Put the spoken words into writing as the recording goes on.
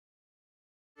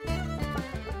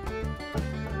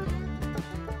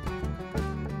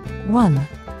1.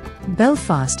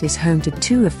 Belfast is home to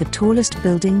two of the tallest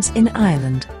buildings in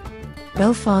Ireland.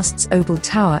 Belfast's Oval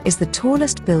Tower is the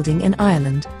tallest building in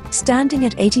Ireland, standing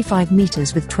at 85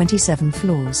 metres with 27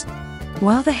 floors.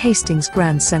 While the Hastings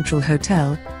Grand Central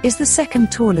Hotel is the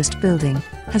second tallest building,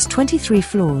 has 23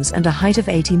 floors and a height of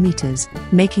 80 metres,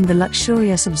 making the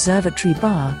luxurious Observatory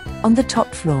Bar, on the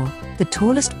top floor, the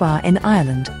tallest bar in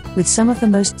Ireland, with some of the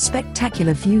most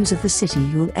spectacular views of the city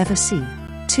you'll ever see.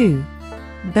 2.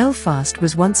 Belfast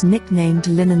was once nicknamed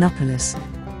Linenopolis.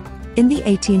 In the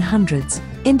 1800s,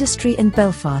 industry in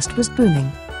Belfast was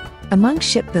booming. Among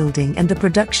shipbuilding and the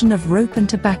production of rope and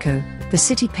tobacco, the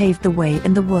city paved the way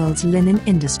in the world's linen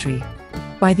industry.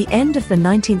 By the end of the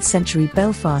 19th century,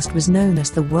 Belfast was known as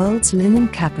the world's linen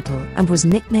capital and was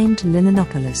nicknamed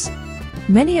Linenopolis.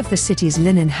 Many of the city's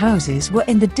linen houses were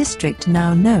in the district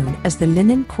now known as the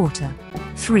Linen Quarter.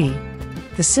 3.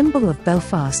 The symbol of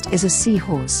Belfast is a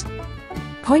seahorse.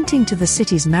 Pointing to the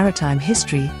city's maritime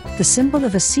history, the symbol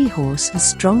of a seahorse has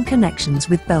strong connections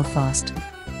with Belfast.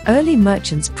 Early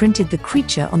merchants printed the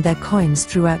creature on their coins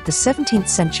throughout the 17th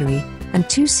century, and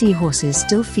two seahorses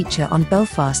still feature on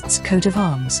Belfast's coat of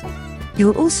arms.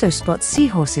 You'll also spot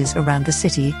seahorses around the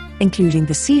city, including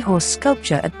the seahorse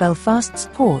sculpture at Belfast's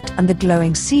port and the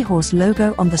glowing seahorse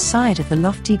logo on the side of the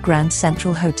lofty Grand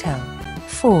Central Hotel.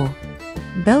 4.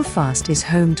 Belfast is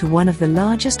home to one of the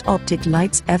largest optic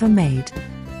lights ever made.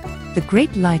 The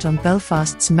Great Light on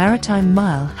Belfast's Maritime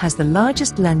Mile has the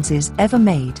largest lenses ever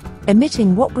made,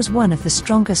 emitting what was one of the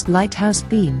strongest lighthouse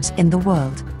beams in the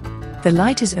world. The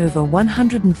light is over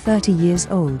 130 years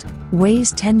old,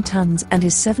 weighs 10 tons and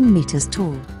is 7 meters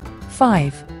tall.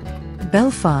 5.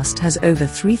 Belfast has over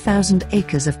 3,000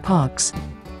 acres of parks.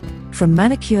 From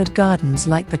manicured gardens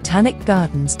like Botanic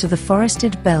Gardens to the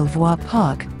forested Belvoir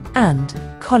Park and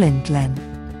Conlon.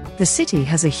 The city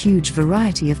has a huge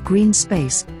variety of green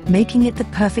space, making it the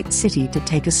perfect city to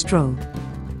take a stroll.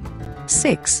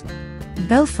 6.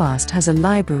 Belfast has a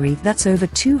library that's over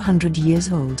 200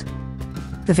 years old.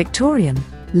 The Victorian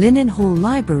Linen Hall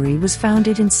Library was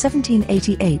founded in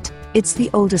 1788. It's the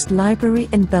oldest library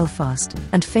in Belfast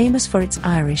and famous for its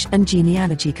Irish and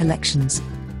genealogy collections.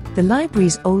 The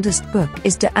library's oldest book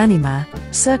is De Anima,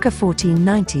 circa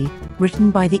 1490, written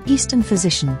by the Eastern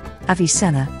physician,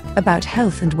 Avicenna, about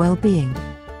health and well-being.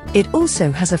 It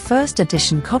also has a first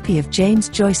edition copy of James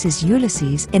Joyce's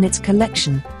Ulysses in its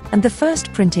collection, and the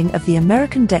first printing of the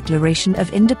American Declaration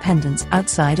of Independence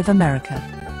outside of America.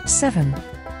 7.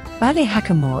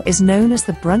 Ballyhackamore is known as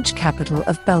the brunch capital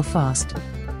of Belfast.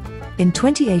 In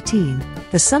 2018,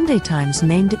 the Sunday Times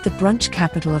named it the brunch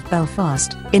capital of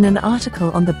Belfast in an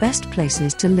article on the best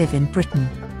places to live in Britain.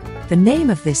 The name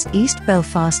of this East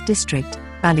Belfast district,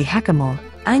 Ballyhackamore,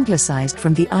 anglicised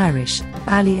from the Irish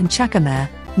Bally and Chacamere,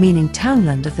 meaning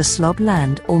townland of the slob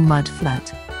land or mud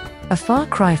flat. A far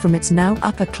cry from its now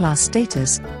upper-class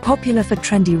status, popular for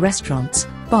trendy restaurants,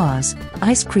 bars,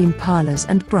 ice cream parlours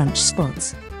and brunch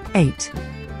spots. 8.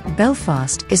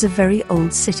 Belfast is a very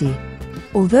old city.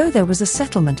 Although there was a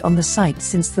settlement on the site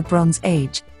since the Bronze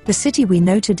Age, the city we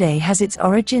know today has its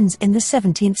origins in the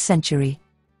 17th century.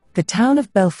 The town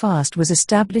of Belfast was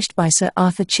established by Sir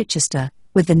Arthur Chichester,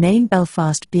 with the name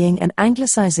Belfast being an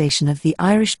anglicisation of the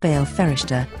Irish Baal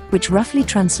Ferishta, which roughly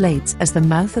translates as the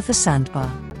mouth of the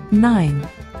sandbar. 9.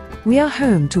 We are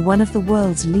home to one of the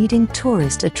world's leading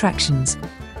tourist attractions.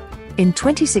 In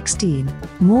 2016,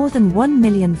 more than 1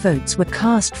 million votes were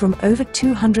cast from over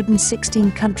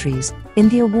 216 countries. In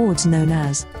the awards known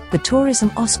as the Tourism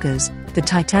Oscars, the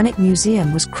Titanic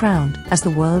Museum was crowned as the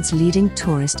world's leading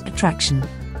tourist attraction.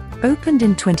 Opened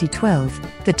in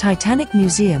 2012, the Titanic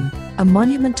Museum, a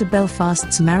monument to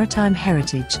Belfast's maritime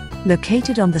heritage,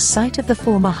 located on the site of the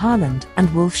former Harland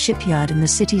and Wolff shipyard in the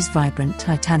city's vibrant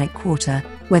Titanic Quarter,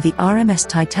 where the RMS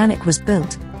Titanic was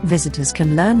built, visitors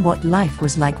can learn what life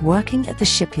was like working at the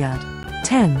shipyard.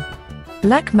 10.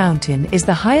 Black Mountain is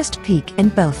the highest peak in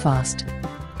Belfast.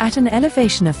 At an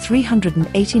elevation of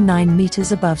 389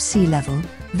 meters above sea level,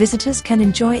 visitors can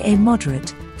enjoy a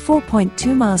moderate,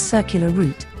 4.2-mile circular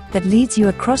route that leads you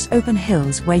across open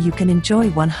hills where you can enjoy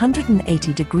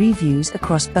 180-degree views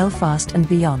across Belfast and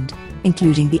beyond,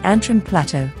 including the Antrim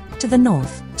Plateau, to the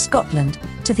north, Scotland,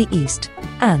 to the east,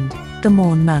 and the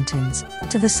Mourne Mountains,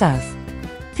 to the south.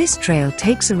 This trail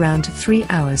takes around 3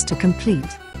 hours to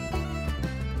complete.